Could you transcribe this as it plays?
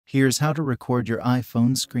Here's how to record your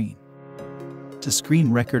iPhone screen. To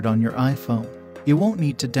screen record on your iPhone, you won't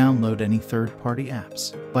need to download any third-party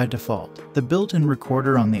apps. By default, the built-in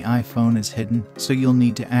recorder on the iPhone is hidden, so you'll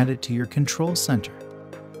need to add it to your control center.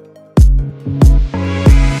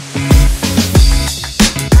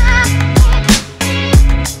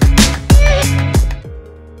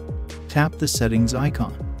 Tap the Settings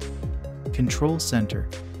icon, Control Center,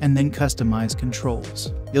 and then Customize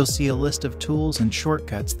Controls. You'll see a list of tools and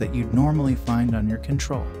shortcuts that you'd normally find on your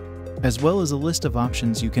control, as well as a list of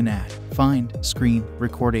options you can add, find, screen,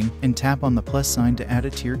 recording, and tap on the plus sign to add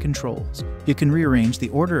it to your controls. You can rearrange the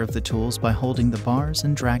order of the tools by holding the bars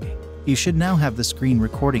and dragging. You should now have the screen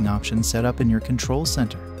recording option set up in your control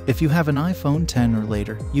center. If you have an iPhone 10 or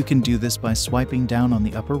later, you can do this by swiping down on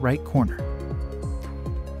the upper right corner.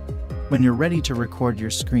 When you're ready to record your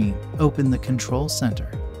screen, open the control center.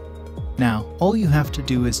 Now, all you have to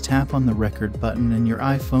do is tap on the record button and your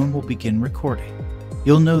iPhone will begin recording.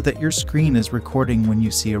 You'll know that your screen is recording when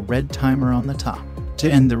you see a red timer on the top.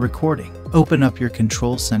 To end the recording, open up your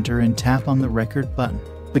control center and tap on the record button.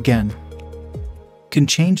 Again, you can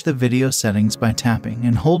change the video settings by tapping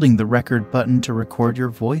and holding the record button to record your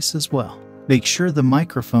voice as well. Make sure the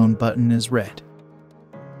microphone button is red.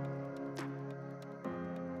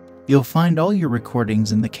 You'll find all your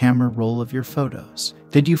recordings in the camera roll of your photos.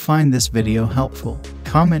 Did you find this video helpful?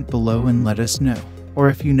 Comment below and let us know. Or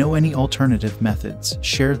if you know any alternative methods,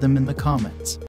 share them in the comments.